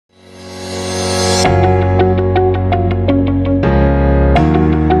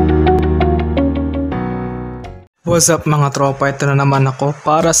What's up mga tropa, ito na naman ako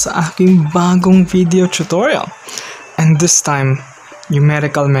para sa aking bagong video tutorial. And this time,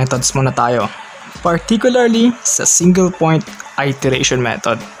 numerical methods muna tayo. Particularly sa single point iteration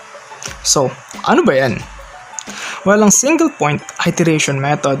method. So, ano ba yan? Well, ang single point iteration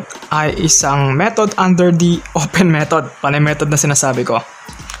method ay isang method under the open method. Panay method na sinasabi ko.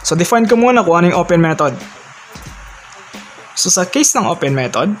 So, define ko muna kung ano yung open method. So, sa case ng open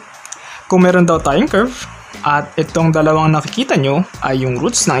method, kung meron daw tayong curve, at itong dalawang nakikita nyo ay yung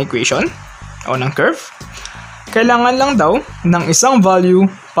roots ng equation o ng curve, kailangan lang daw ng isang value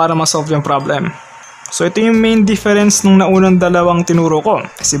para ma-solve yung problem. So ito yung main difference nung naunang dalawang tinuro ko,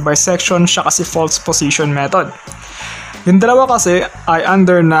 kasi bisection siya kasi false position method. Yung dalawa kasi ay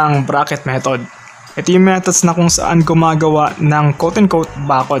under ng bracket method. Ito yung methods na kung saan gumagawa ng quote-unquote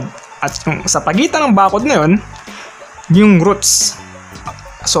bakod, at yung sa pagitan ng bakod na yun, yung roots.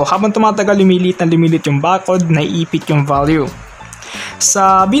 So, habang tumatagal, lumilit yung bakod, naiipit yung value.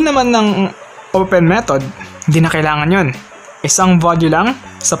 Sabi naman ng open method, hindi na kailangan yun. Isang value lang,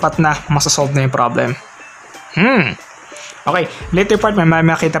 sapat na masasolve na yung problem. Okay, later part may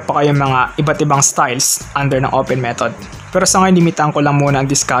makita pa kayong mga iba't ibang styles under ng open method. Pero sa ngayon, limitan ko lang muna ang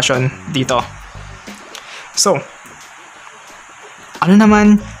discussion dito. So, ano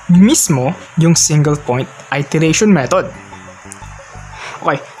naman mismo yung single point iteration method?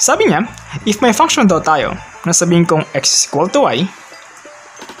 Okay, sabi niya, if may function daw tayo, na sabihin kong x is equal to y,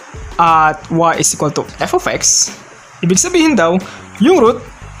 at y is equal to f of x, ibig sabihin daw, yung root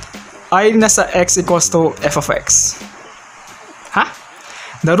ay nasa x equals to f of x. Ha?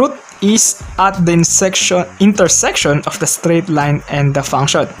 The root is at the intersection of the straight line and the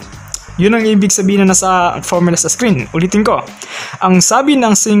function. Yun ang ibig sabihin na nasa formula sa screen. Ulitin ko. Ang sabi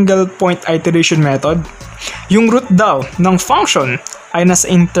ng single point iteration method, yung root daw ng function ay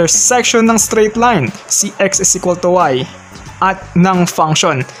nasa intersection ng straight line, si x is equal to y, at ng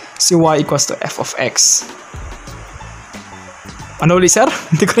function, si y equals to f of x. Ano ulit, sir?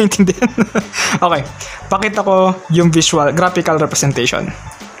 Hindi ko naintindihan. Okay, pakita ko yung visual, graphical representation.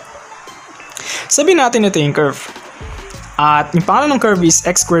 Sabihin natin ito yung curve. At yung pangalan ng curve is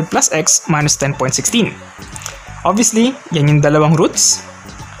x squared plus x minus 10.16. Obviously, yan yung dalawang roots.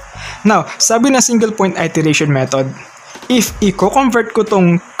 Now, sabi na single point iteration method, if i-convert ko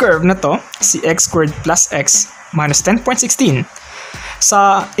tong curve na to, si x squared plus x minus 10.16,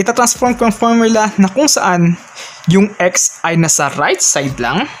 sa itatransform ko ang formula na kung saan yung x ay nasa right side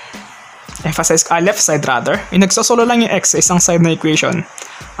lang, emphasize left side rather, inagsosolo lang yung x sa isang side na equation,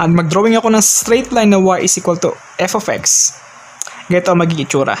 at mag-drawing ako ng straight line na y is equal to f of x, ganito ang magiging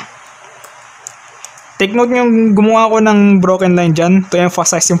itsura. Take note nyo, gumawa ko ng broken line dyan to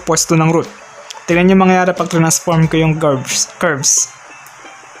emphasize yung pwesto ng root. Tingnan nyo mangyayari pag transform ko yung curves.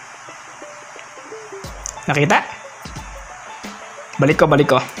 Nakita? Balik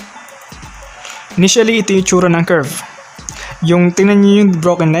ko. Initially, ito yung itsura ng curve. Yung tingnan nyo yung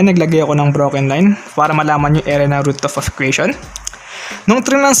broken line, naglagay ako ng broken line para malaman yung area ng root of equation. Nung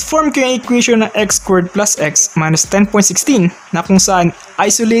transform ko yung equation na x squared plus x minus 10.16 na kung saan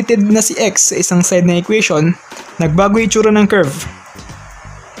isolated na si x sa isang side na equation, nagbago yung itsura ng curve.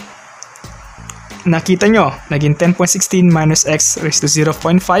 Nakita nyo, naging 10.16 minus x raised to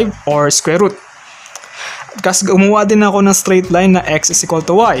 0.5 or square root. Kasi gumawa din ako ng straight line na x is equal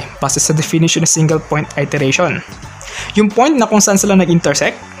to y base sa definition ng single point iteration. Yung point na kung saan sila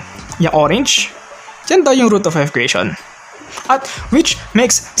nag-intersect, yung orange, yan daw yung root of equation. At which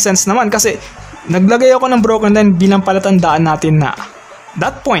makes sense naman kasi naglagay ako ng broken line bilang palatandaan natin na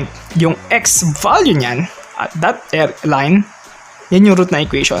that point, yung x value niyan at that line, yan yung root na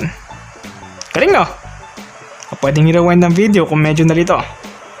equation. Galing no? O pwedeng i-rewind ng video kung medyo nalito.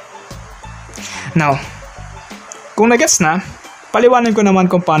 Now, kung nagets na, paliwanan ko naman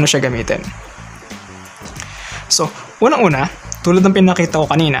kung paano siya gamitin. So, unang-una, tulad ng pinakita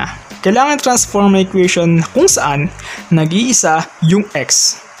ko kanina, kailangan transform na equation kung saan nag-iisa yung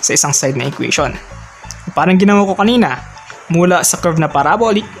x sa isang side na equation. Parang ginawa ko kanina, mula sa curve na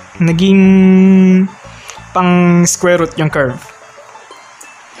parabolic, naging pang square root yung curve.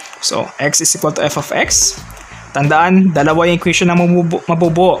 So, x is equal to f of x. Tandaan, dalawa yung equation na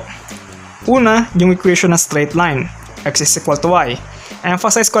mabubuo. Una, yung equation na straight line, x is equal to y.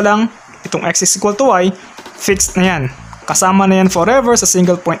 Emphasize ko lang, itong x is equal to y, fixed na yan. Kasama na yan forever sa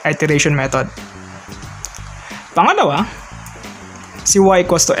single point iteration method. Pangalawa, si y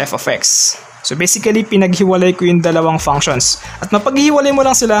equals to f of x. So basically, pinaghiwalay ko yung dalawang functions. At mapaghiwalay mo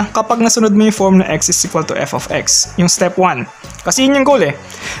lang sila kapag nasunod mo yung form na x is equal to f of x. Yung step 1. Kasi yun yung goal eh.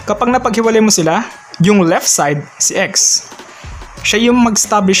 Kapag napaghiwalay mo sila, yung left side si x. siya yung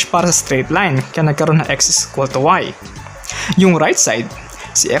mag-establish para sa straight line, kaya nagkaroon ng x is equal to y. Yung right side,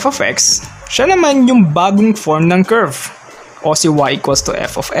 si f of x, siya naman yung bagong form ng curve, o si y equals to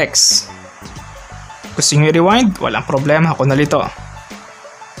f of x. Gusto nyo i-rewind? Walang problema, ako nalito.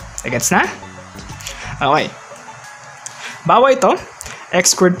 Gets na? Okay. Bawa ito,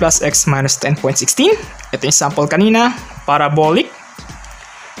 x squared plus x minus 10.16. Ito yung sample kanina, parabolic.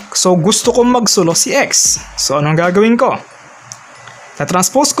 So gusto kong magsulo si x. So anong gagawin ko?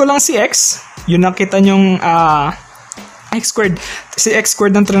 Na-transpose ko lang si x, yun nakita nyong x squared. Si x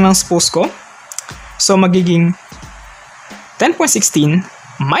squared ang transpose ko. So magiging 10.16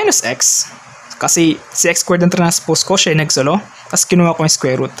 minus x. Kasi si x squared ang transpose ko, siya yung nagsulo. Tapos kinuha ko yung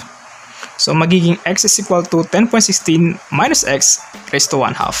square root. So magiging x is equal to 10.16 minus x raised to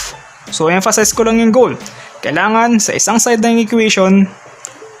 1/2. So emphasize ko lang yung goal. Kailangan sa isang side ng equation,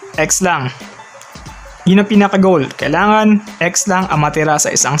 x lang. Yun ang pinaka-goal. Kailangan x lang ang matira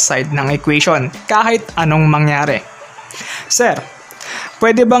sa isang side ng equation kahit anong mangyari. Sir,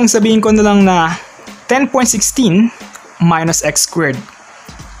 pwede bang sabihin ko na lang na 10.16 minus x squared?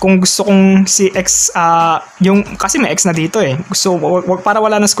 Kung gusto kong si x, kasi may x na dito eh. Gusto, para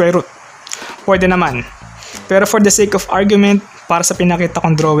wala na square root. Pwede naman. Pero for the sake of argument, para sa pinakita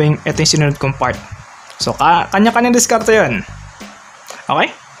kong drawing, ito yung sinunod kong part. So, kanya-kanya diskarte yun.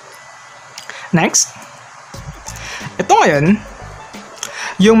 Okay? Next. Ito ngayon,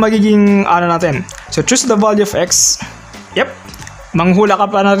 yung magiging, natin. So, choose the value of x. Yep. Manghula ka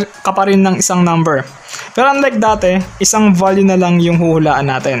pa rin ng isang number. Pero unlike dati, isang value na lang yung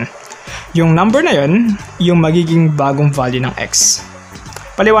huhulaan natin. Yung number na yun, yung magiging bagong value ng x.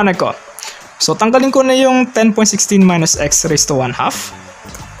 Paliwanag ko. So, tanggalin ko na yung 10.16 minus x raised to 1/2.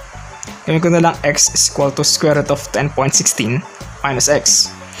 Gawin ko na lang x is equal to square root of 10.16 minus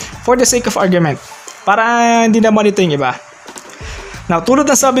x. For the sake of argument. Para hindi naman ito yung iba. Now, tulad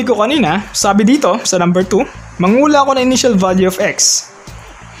ng sabi ko kanina, sabi dito sa number 2, mangula ako na initial value of x.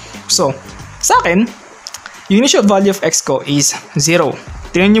 So, sa akin, yung initial value of x ko is 0.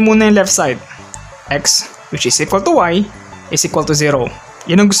 Tingnan nyo muna yung left side. X, which is equal to y, is equal to 0.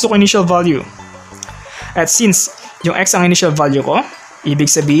 Yan ang gusto ko initial value. At since yung x ang initial value ko, ibig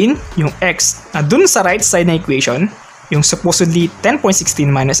sabihin, yung x na dun sa right side na equation, yung supposedly 10.16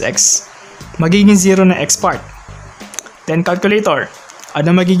 minus x, magiging 0 na x part. Then calculator,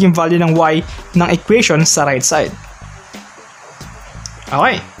 ano magiging value ng y ng equation sa right side?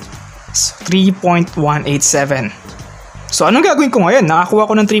 Okay. So, 3.187. So, anong gagawin ko ngayon? Nakakuha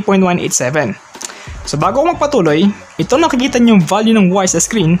ko ng 3.187. So, bago ako magpatuloy, ito nakikita niyo yung value ng y sa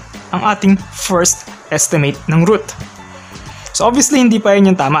screen, ang ating first estimate ng root. So, obviously, hindi pa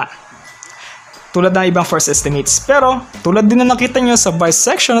yun yung tama. Tulad ng ibang first estimates. Pero, tulad din na nakita nyo sa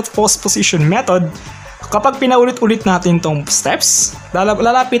bisection at postposition method, kapag pinaulit-ulit natin itong steps,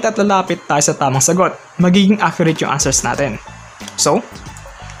 lalapit at lalapit tayo sa tamang sagot. Magiging accurate yung answers natin. So,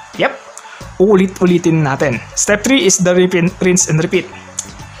 yep, uulit-ulitin natin. Step 3 is the rinse and repeat.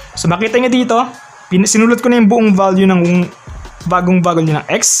 So, makita nyo dito, sinulat ko na yung buong value ng bagong value ng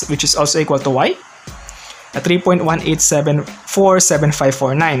x, which is also equal to y, na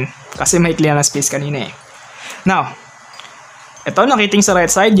 3.1874759 kasi may clear na space kanina eh. Now, ito nakiting sa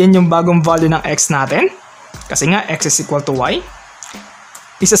right side, yan yung bagong value ng x natin kasi nga x is equal to y.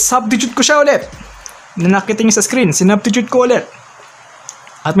 Isa-substitute ko siya ulit na nakiting sa screen, sinubstitute ko ulit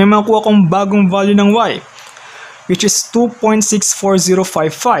at may makuha kong bagong value ng y, which is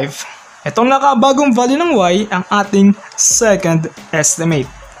 2.64055. Itong nakabagong value ng y ang ating second estimate.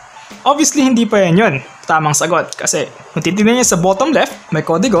 Obviously, hindi pa yan yun. Tamang sagot. Kasi kung titignan niyo sa bottom left, may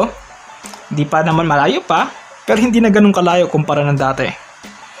kodigo. Hindi pa naman malayo pa, pero hindi na ganun kalayo kumpara ng dati.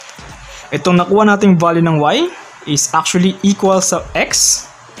 Itong nakuha nating value ng y is actually equal sa x.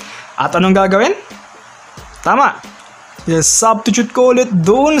 At anong gagawin? Tama. Yes, substitute ko ulit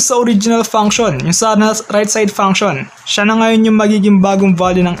doon sa original function, yung sa right side function. Siya na ngayon yung magiging bagong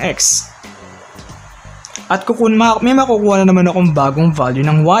value ng x. At may makukuha na naman akong bagong value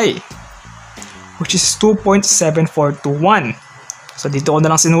ng y, which is 2.7421. So dito ko na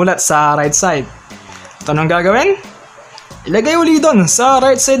lang sinulat sa right side. At anong gagawin? Ilagay uli doon sa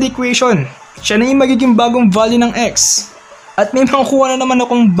right side equation. Siya na yung magiging bagong value ng x. At may makukuha na naman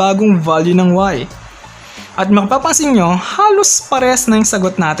akong bagong value ng y. At mapapansin nyo, halos pares na yung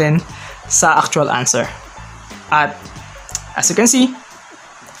sagot natin sa actual answer. At as you can see,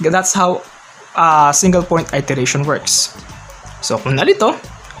 that's how single point iteration works. So kung nalito,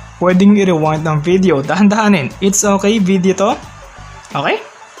 pwedeng i-rewind ng video, dahan-dahanin. It's okay, video to. Okay?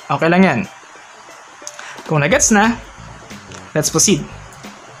 Okay lang yan. Kung nagets na, let's proceed.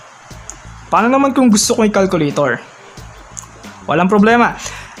 Paano naman kung gusto ko yung calculator? Walang problema.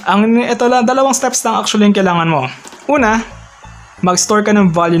 Ito lang, dalawang steps lang actually yung kailangan mo. Una, mag-store ka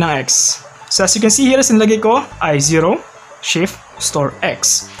ng value ng x. So as you can see here, sinilagay ko ay 0, shift, store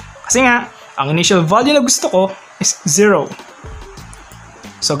x. Kasi nga, ang initial value na gusto ko is 0.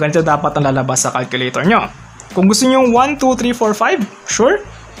 So ganito dapat ang lalabas sa calculator nyo. Kung gusto nyo 1, 2, 3, 4, 5, sure,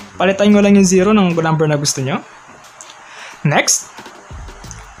 palitan nyo lang yung 0 ng number na gusto nyo. Next,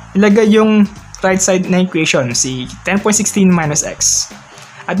 ilagay yung right side na equation, si 10.16 minus x.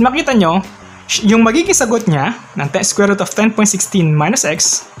 At makita nyo, yung magiging sagot niya ng square root of 10.16 minus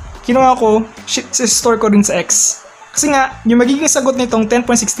x, kinuha ko, store ko rin sa x. Kasi nga, yung magiging sagot nitong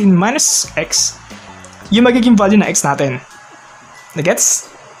 10.16 minus x, yung magiging value na x natin. Nagets?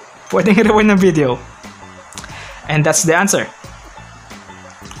 Pwedeng i-rewind ng video. And that's the answer.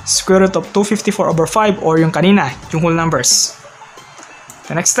 Square root of 254 over 5 or yung kanina, yung whole numbers.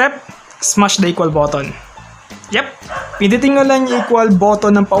 The next step, smash the equal button. Yep, pindutin nyo lang yung equal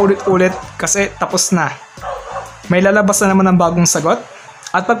button ng paulit-ulit kasi tapos na. May lalabas na naman ng bagong sagot.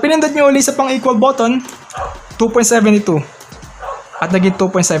 At pag pinindot nyo ulit sa pang equal button, 2.72 at naging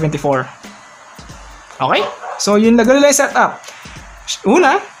 2.74. Okay? So yun lang yung setup.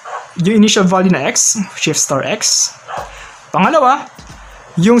 Una, yung initial value na x, shift star x. Pangalawa,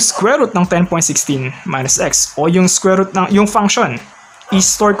 yung square root ng 10.16 minus x o yung square root ng yung function,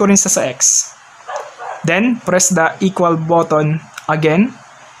 i-store ko rin sa x. Then, press the equal button again,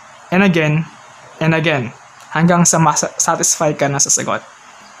 and again, and again, hanggang sa satisfy ka na sa sagot.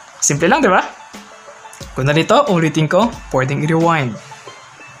 Simple lang, di ba? Kung narito, ulitin ko, pwedeng i-rewind.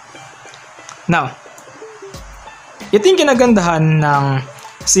 Now, ito yung kinagandahan ng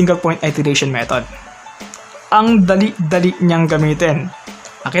single point iteration method. Ang dali-dali niyang gamitin.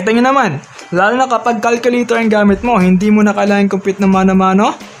 Nakita nyo naman, lalo na kapag calculator ang gamit mo, hindi mo na kailangan compute ng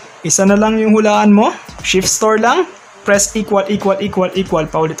mano-mano. Isa na lang yung hulaan mo, shift store lang, press equal,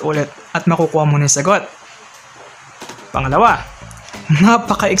 paulit-ulit, at makukuha mo na yung sagot. Pangalawa,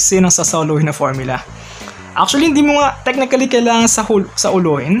 napaka-iksi ng sasoluhin na formula. Actually, hindi mo nga technically kailangan sa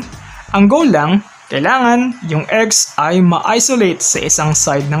uluhin. Ang goal lang, kailangan yung x ay ma-isolate sa isang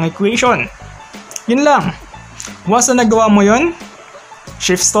side ng equation. Yun lang. Once na nagawa mo yun,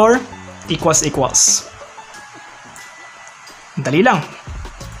 shift store, equals. Dali lang.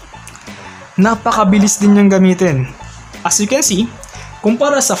 Napakabilis din niyang gamitin. As you can see,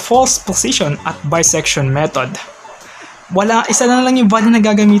 kumpara sa false position at bisection method, isa na lang yung value na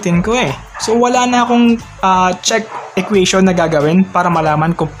gagamitin ko eh. So wala na akong check equation na gagawin para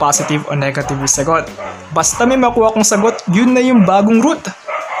malaman kung positive o negative yung sagot. Basta may makuha kong sagot, yun na yung bagong root.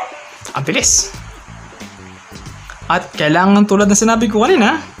 Ang bilis. At kailangan, tulad na sinabi ko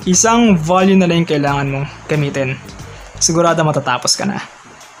kanina, isang value na lang yung kailangan mong gamitin. Sigurado matatapos ka na.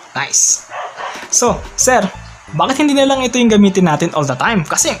 Nice. So, sir, bakit hindi na lang ito yung gamitin natin all the time?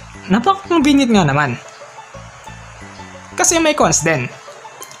 Kasi napaka-convenient nga naman. Kasi may cons din.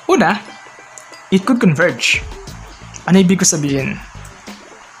 Una, it could converge. Ano ibig ko sabihin?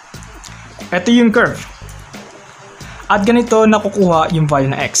 Ito yung curve. At ganito nakukuha yung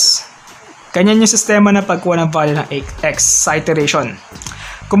value ng x. Ganyan yung sistema na pagkuha ng value ng x sa iteration.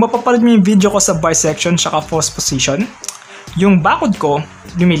 Kung mapapanood mo yung video ko sa bisection saka false position, yung bakod ko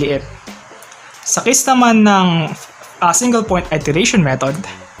lumiliit. Sa case naman ng single point iteration method,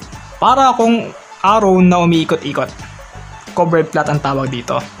 para akong arrow na umiikot-ikot. Covered plot ang tawag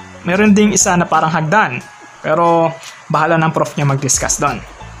dito. Meron ding isa na parang hagdan, pero bahala ng prof niya mag-discuss doon.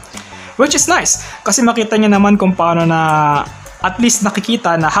 Which is nice, kasi makita niya naman kung paano na at least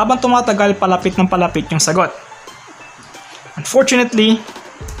nakikita na habang tumatagal palapit ng palapit yung sagot. Unfortunately,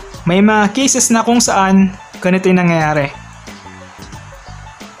 may mga cases na kung saan ganito yung nangyayari.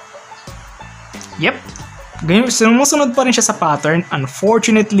 Yep, sumusunod pa rin siya sa pattern.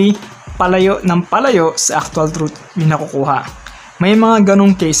 Unfortunately, palayo ng palayo sa actual truth yung nakukuha. May mga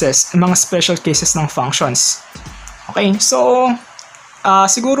ganong cases, mga special cases ng functions. Okay, so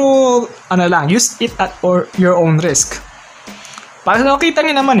siguro use it at your own risk. Para nakita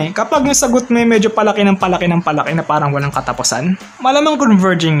niyo naman kapag yung sagot may medyo palaki na parang walang katapusan, malamang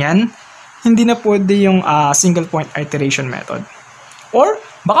converging yan, hindi na pwede yung single point iteration method. Or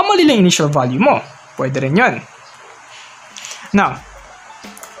baka mali lang initial value mo, pwede rin yun. Now,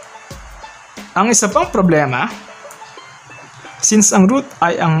 ang isa pang problema, since ang root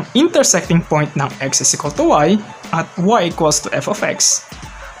ay ang intersecting point ng x is equal to y at y equals to f of x,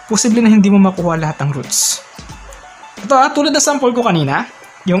 posible na hindi mo makuha lahat ng roots. Ito tulad ng sample ko kanina,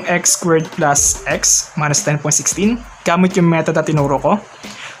 yung x squared plus x minus 10.16, gamit yung method na tinuro ko.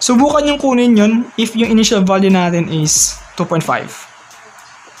 Subukan yung kunin yun if yung initial value natin is 2.5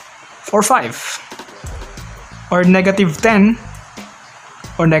 or 5 or negative 10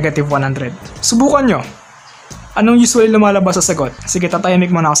 or negative 100? Subukan nyo. Anong usually lumalabas sa sagot? Sige, tatahimik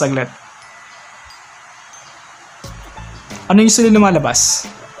muna ako saglit. Anong usually lumalabas?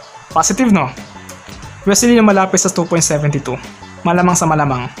 Positive, no? Usually lumalapit sa 2.72. Malamang sa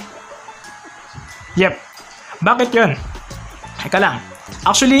malamang. Yep. Bakit yun? Teka lang.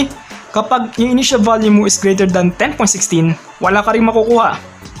 Actually, kapag yung initial value mo is greater than 10.16, wala ka rin makukuha.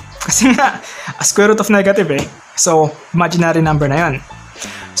 Kasi nga, a square root of negative eh. So, imaginary number na yun.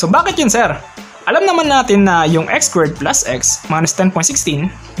 So, bakit yun, sir? Alam naman natin na yung x squared plus x minus 10.16,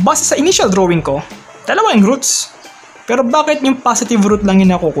 base sa initial drawing ko, dalawa yung roots. Pero bakit yung positive root lang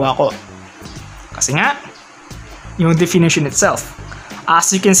yung nakukuha ko? Kasi nga, yung definition itself.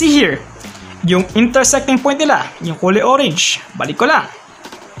 As you can see here, yung intersecting point nila, yung kulay orange, balik ko lang.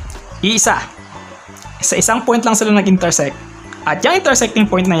 Iisa. Sa isang point lang sila nag-intersect. At yung intersecting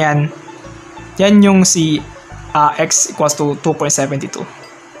point na yan, yan yung si x equals to 2.72.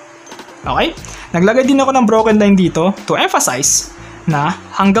 Okay? Naglagay din ako ng broken line dito to emphasize na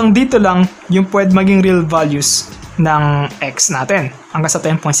hanggang dito lang yung pwede maging real values ng x natin. Hanggang sa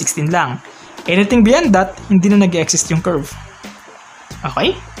 10.16 lang. Anything beyond that, hindi na nag-exist yung curve.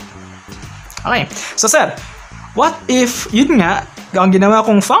 Okay? Okay. So sir, what if yun nga, ang ginawa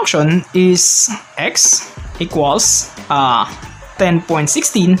kong function is x equals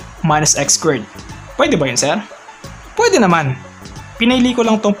 10.16 minus x squared. Pwede ba yun, sir? Pwede naman. Pinili ko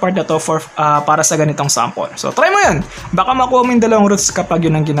lang tong part na to para sa ganitong sample. So, try mo yun. Baka makuha mo yung dalawang roots kapag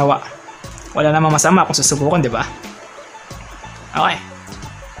yun ang ginawa. Wala namang masama kung susubukan, di ba? Okay.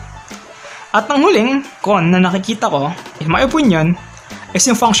 At ang huling con na nakikita ko, in my opinion, is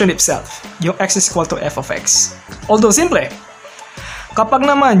yung function itself. Yung x is equal to f of x. Although, simple. Kapag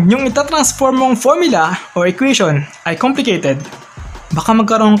naman yung itatransform mong formula or equation ay complicated, baka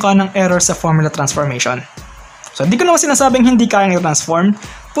magkaroon ka ng error sa formula transformation. So, di ko naman sinasabing hindi kayang i-transform.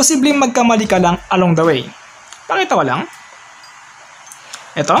 Posibleng magkamali ka lang along the way. Pakita ko lang.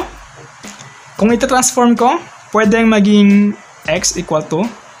 Ito. Kung itatransform ko, pwedeng maging x equal to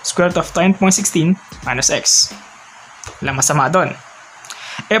square root of 10.16 minus x. Walang masama doon.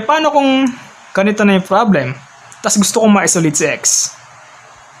 Eh, paano kung ganito na yung problem? Tapos gusto kong ma-isolate si x?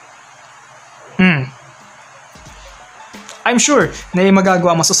 I'm sure na yung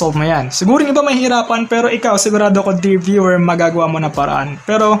magagawa mo sa solve mo yan. Siguro yung iba mahihirapan, pero ikaw, sigurado ko, dear viewer, magagawa mo na paraan.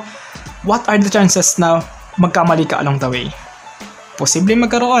 Pero, what are the chances na magkamali ka along the way? Posibleng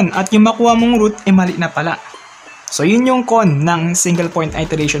magkaroon at yung makuha mong root, mali na pala. So, yun yung con ng single point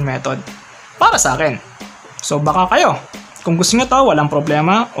iteration method. Para sa akin. So, baka kayo, kung gusto nyo to, walang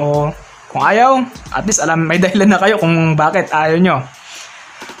problema. O kung ayaw, at least alam, may dahilan na kayo kung bakit ayaw nyo.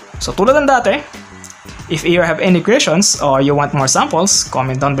 So, tulad ng dati, if you have any questions or you want more samples,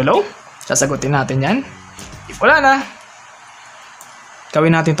 comment down below. Sasagutin natin yan. If wala na,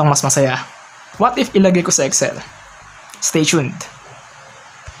 gawin natin tong mas masaya. What if ilagay ko sa Excel? Stay tuned.